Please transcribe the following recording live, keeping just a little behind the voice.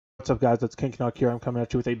What's up, guys? It's KingCanuck here. I'm coming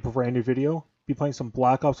at you with a brand new video. Be playing some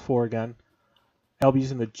Black Ops 4 again. I'll be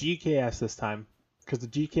using the GKS this time because the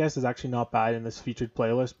GKS is actually not bad in this featured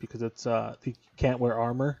playlist because it's you can't wear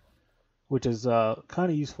armor, which is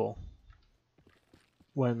kind of useful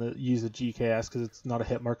when you use the GKS because it's not a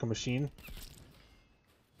hit marker machine.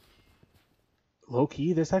 Low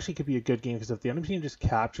key, this actually could be a good game because if the enemy team just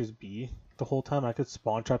captures B the whole time, I could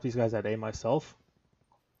spawn trap these guys at A myself.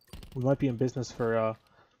 We might be in business for a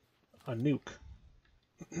nuke.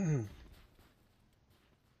 I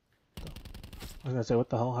was gonna say, what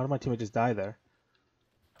the hell? How did my teammate just die there?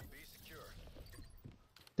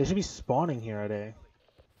 They should be spawning here at A.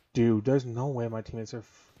 Dude, there's no way my teammates are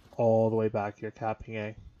all the way back here capping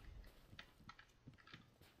A.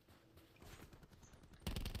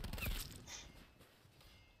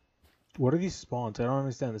 What are these spawns? I don't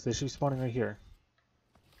understand this. They should be spawning right here.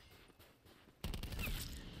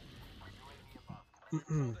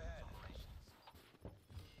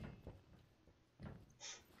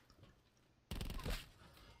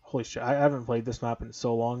 Holy shit, I haven't played this map in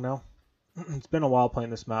so long now. It's been a while playing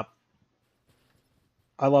this map.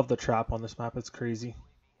 I love the trap on this map, it's crazy.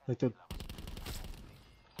 Like the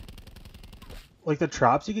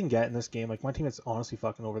traps you can get in this game, like my team is honestly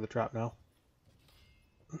fucking over the trap now.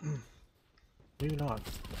 Maybe not.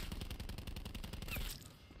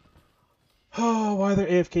 Oh, why are there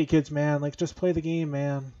AFK kids, man? Like, just play the game,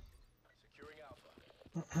 man.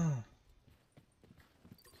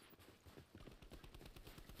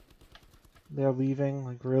 They're leaving,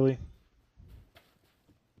 like, really?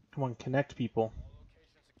 Come on, connect people.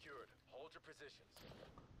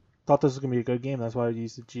 Thought this was gonna be a good game, that's why I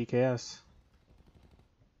used the GKS.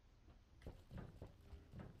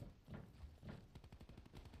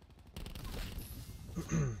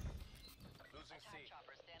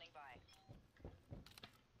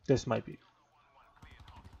 This might be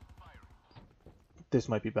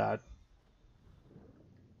bad.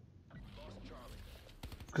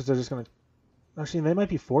 Because they're just gonna... Actually, they might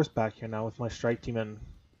be forced back here now with my strike team and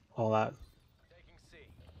all that.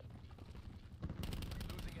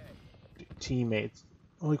 Dude, teammates.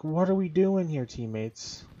 Like, what are we doing here,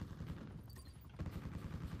 teammates?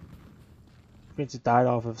 Teammates died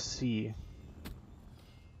off of C.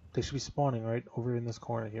 They should be spawning right over in this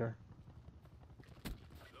corner here.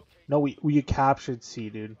 No, we captured C,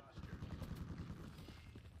 dude.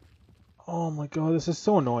 Oh my god, this is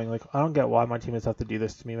so annoying. Like, I don't get why my teammates have to do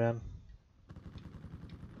this to me, man.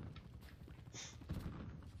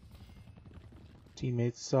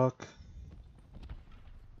 Teammates suck.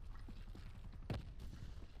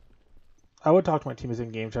 I would talk to my teammates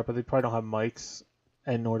in game chat, but they probably don't have mics,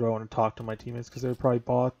 and nor do I want to talk to my teammates because they're probably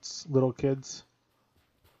bots, little kids.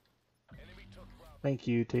 Thank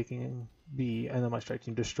you, taking B, and then my strike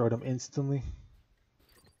team destroyed them instantly.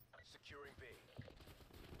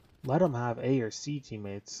 Let them have A or C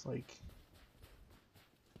teammates, like...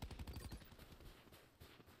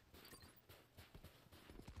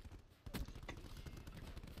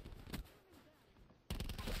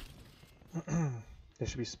 They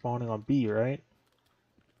should be spawning on B, right?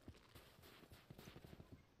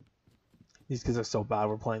 These kids are so bad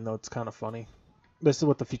we're playing though, it's kind of funny. This is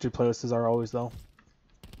what the featured playlists are always though.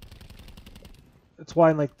 It's why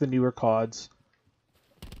in like the newer CODs,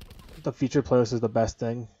 the featured playlist is the best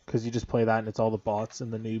thing, because you just play that and it's all the bots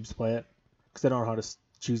and the noobs play it, because they don't know how to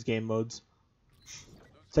choose game modes.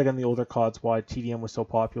 It's like on the older CODs why TDM was so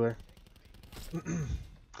popular,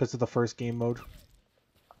 because of the first game mode.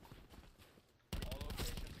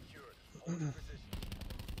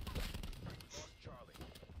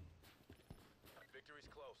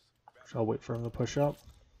 I'll wait for him to push up.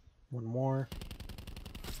 One more.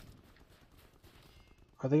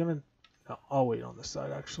 Are they gonna... No, I'll wait on this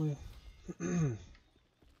side actually.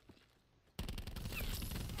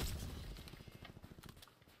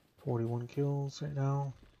 41 kills right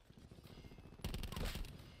now.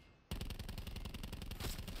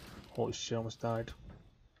 Holy shit, I almost died.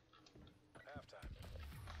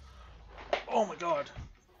 Oh my god.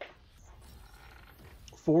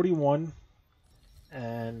 41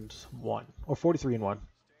 and 1. Or 43 and 1.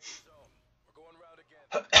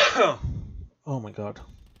 Oh my god.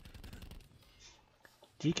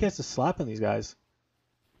 GKS is slapping these guys.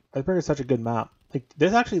 Iceberg is such a good map. Like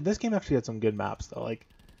this game actually had some good maps though. Like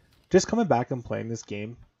just coming back and playing this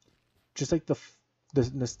game, just like the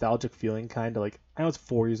nostalgic feeling kind of like, I know it's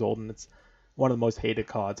 4 years old and it's one of the most hated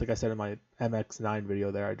CODs. Like I said in my MX9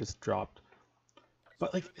 video there I just dropped.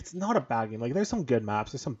 But like it's not a bad game. Like there's some good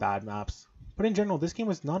maps, there's some bad maps. But in general, this game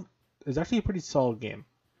was actually a pretty solid game.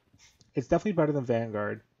 It's definitely better than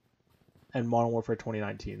Vanguard and Modern Warfare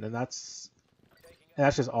 2019, and And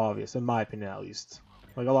that's just obvious, in my opinion at least.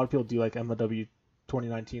 Like, a lot of people do like MLW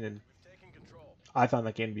 2019, and I found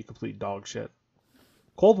that game to be complete dog shit.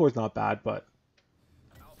 Cold War's not bad, but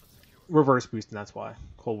reverse boosting, that's why.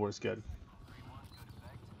 Cold War's good.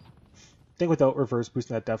 I think without reverse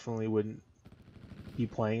boosting, I definitely wouldn't be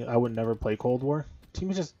playing. I would never play Cold War.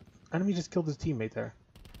 Enemy just killed his teammate there.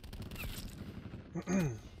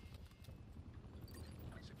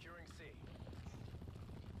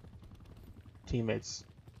 Teammates.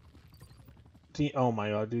 Oh my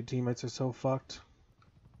god, dude, teammates are so fucked.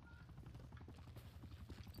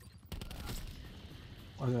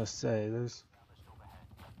 I was gonna say, there's...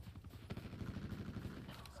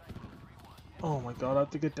 Oh my god, I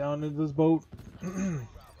have to get down into this boat. Kinda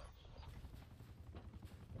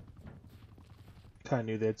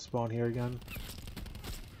knew they'd spawn here again.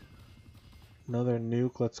 Another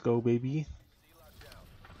nuke, let's go baby.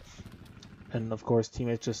 And of course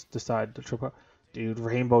teammates just decide to trip up. Dude,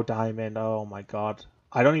 Rainbow Diamond, oh my god.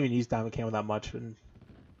 I don't even use Diamond Camo that much, and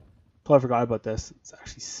totally forgot about this. It's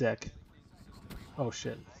actually sick. Oh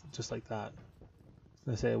shit, just like that. I was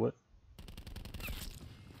gonna say what?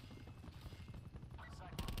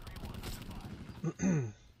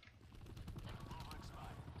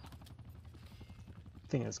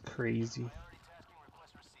 Thing is crazy.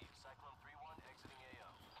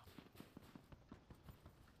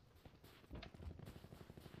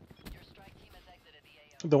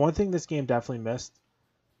 The one thing this game definitely missed,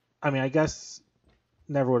 I mean, I guess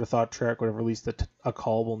never would have thought Treyarch would have released a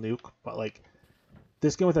callable nuke, but like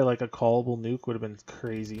this game with like a callable nuke would have been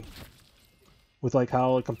crazy. With like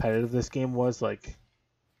how like, competitive this game was, like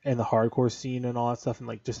in the hardcore scene and all that stuff, and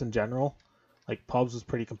like just in general, like pubs was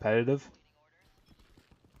pretty competitive.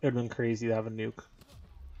 It would have been crazy to have a nuke.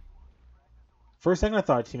 First thing I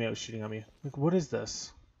thought a teammate was shooting at me. Like, what is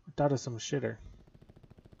this? That is some shitter.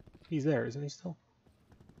 He's there, isn't he still?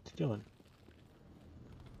 What's he doing?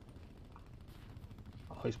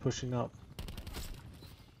 Oh, he's pushing up.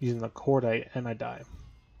 Using the cordite, and I die.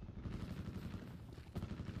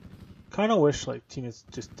 Kind of wish like teammates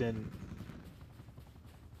just didn't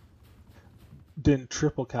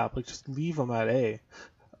triple cap. Like, just leave him at A.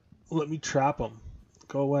 Let me trap him.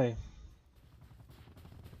 Go away.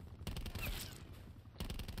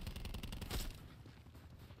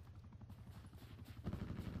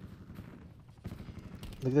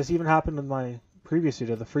 Like, this even happened in my previous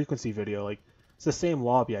video, the frequency video. Like, it's the same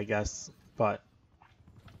lobby, I guess, but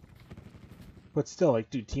still,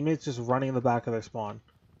 like, dude, teammates just running in the back of their spawn.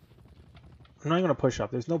 I'm not even gonna push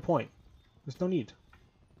up. There's no point. There's no need.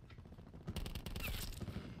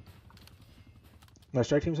 My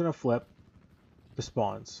strike team's gonna flip the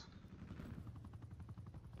spawns.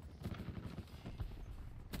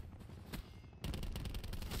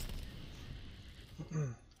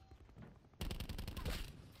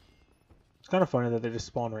 It's kind of funny that they just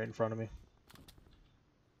spawn right in front of me.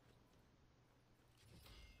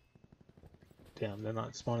 Damn, they're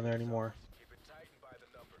not spawning there anymore.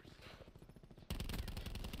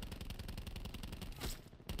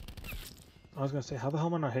 I was gonna say, how the hell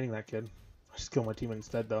am I not hitting that kid? I just killed my teammate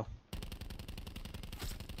instead, though.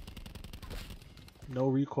 No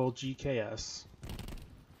recoil GKS.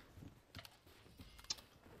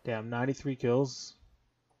 Damn, 93 kills.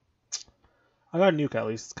 I got a nuke at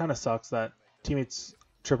least. It kind of sucks that teammates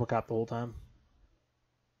triple cap the whole time.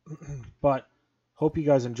 But hope you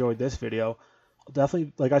guys enjoyed this video.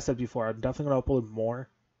 Definitely, like I said before, I'm definitely gonna upload more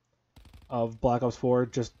of Black Ops 4,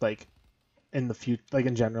 just like in the future, like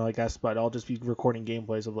in general, I guess. But I'll just be recording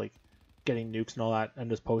gameplays of like getting nukes and all that, and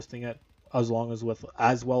just posting it as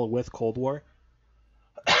well with Cold War.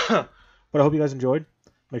 But I hope you guys enjoyed.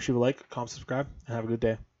 Make sure you like, comment, subscribe, and have a good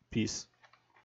day. Peace.